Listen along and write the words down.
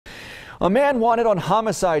A man wanted on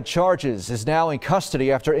homicide charges is now in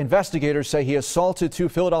custody after investigators say he assaulted two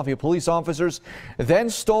Philadelphia police officers, then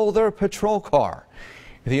stole their patrol car.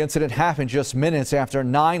 The incident happened just minutes after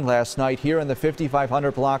 9 last night here in the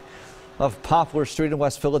 5500 block of Poplar Street in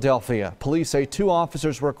West Philadelphia. Police say two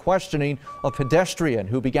officers were questioning a pedestrian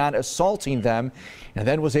who began assaulting them and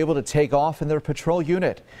then was able to take off in their patrol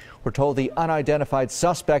unit. We're told the unidentified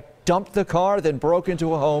suspect dumped the car, then broke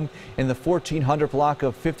into a home in the 1400 block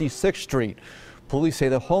of 56th Street. Police say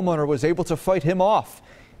the homeowner was able to fight him off.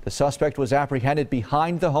 The suspect was apprehended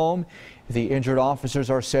behind the home. The injured officers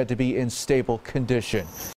are said to be in stable condition.